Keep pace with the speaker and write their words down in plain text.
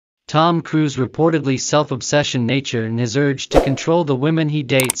Tom Cruise's reportedly self-obsession nature and his urge to control the women he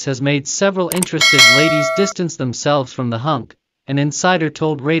dates has made several interested ladies distance themselves from the hunk. An insider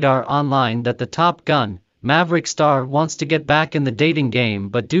told Radar Online that the Top Gun Maverick star wants to get back in the dating game,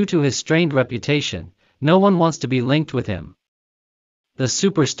 but due to his strained reputation, no one wants to be linked with him. The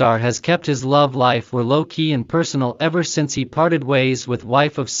superstar has kept his love life low-key and personal ever since he parted ways with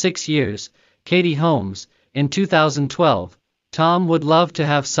wife of 6 years, Katie Holmes, in 2012. Tom would love to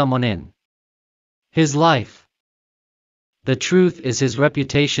have someone in his life. The truth is his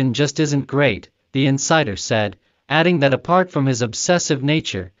reputation just isn't great, the insider said, adding that apart from his obsessive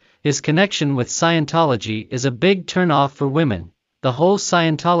nature, his connection with Scientology is a big turnoff for women. The whole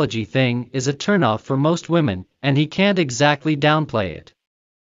Scientology thing is a turnoff for most women, and he can't exactly downplay it.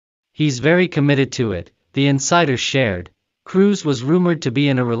 He's very committed to it, the insider shared. Cruise was rumored to be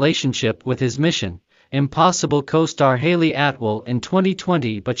in a relationship with his Mission Impossible co-star Hayley Atwell in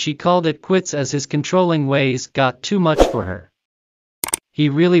 2020, but she called it quits as his controlling ways got too much for her. He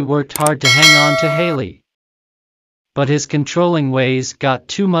really worked hard to hang on to Hayley, but his controlling ways got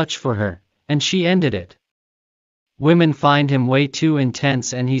too much for her, and she ended it. Women find him way too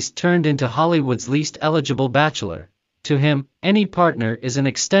intense, and he's turned into Hollywood's least eligible bachelor. To him, any partner is an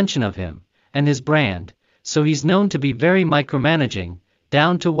extension of him and his brand, so he's known to be very micromanaging,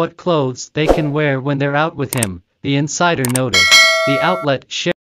 down to what clothes they can wear when they're out with him, the insider noted. The outlet shared